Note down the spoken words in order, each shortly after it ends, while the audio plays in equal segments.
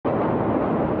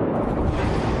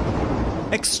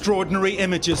Extraordinary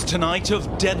images tonight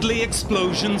of deadly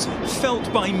explosions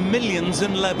felt by millions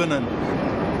in Lebanon.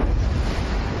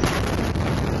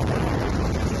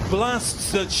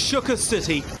 Blasts that shook a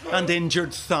city and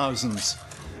injured thousands.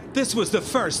 This was the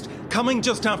first, coming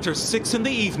just after 6 in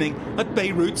the evening at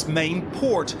Beirut's main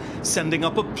port, sending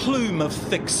up a plume of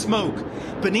thick smoke.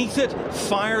 Beneath it,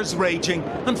 fires raging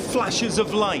and flashes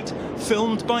of light,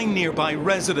 filmed by nearby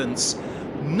residents.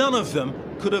 None of them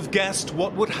could have guessed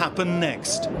what would happen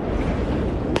next.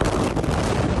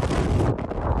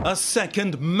 A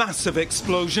second massive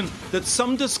explosion that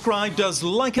some described as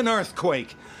like an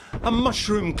earthquake. A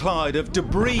mushroom cloud of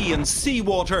debris and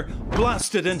seawater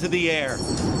blasted into the air.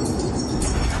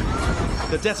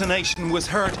 The detonation was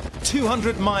heard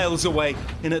 200 miles away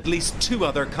in at least 2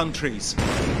 other countries.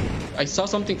 I saw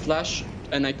something flash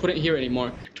and I couldn't hear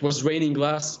anymore. It was raining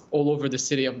glass all over the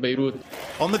city of Beirut.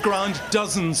 On the ground,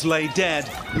 dozens lay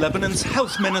dead. Lebanon's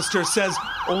health minister says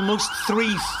almost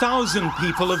 3,000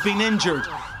 people have been injured.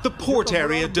 The port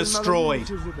area destroyed.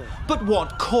 But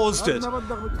what caused it?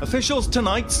 Officials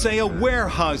tonight say a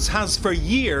warehouse has for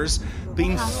years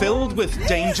been filled with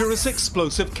dangerous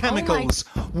explosive chemicals.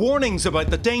 Warnings about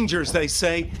the dangers, they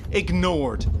say,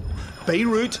 ignored.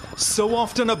 Beirut, so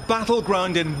often a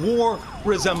battleground in war,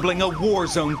 resembling a war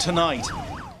zone tonight.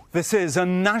 This is a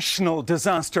national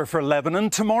disaster for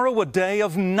Lebanon. Tomorrow, a day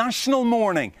of national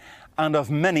mourning and of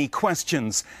many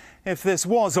questions. If this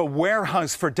was a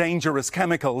warehouse for dangerous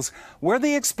chemicals, were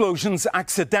the explosions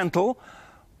accidental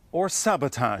or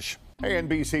sabotage? Hey,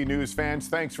 NBC News fans,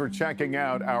 thanks for checking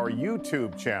out our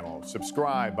YouTube channel.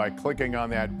 Subscribe by clicking on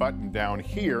that button down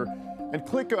here and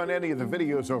click on any of the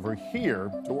videos over here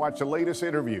to watch the latest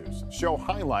interviews, show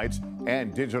highlights,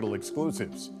 and digital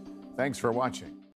exclusives. Thanks for watching.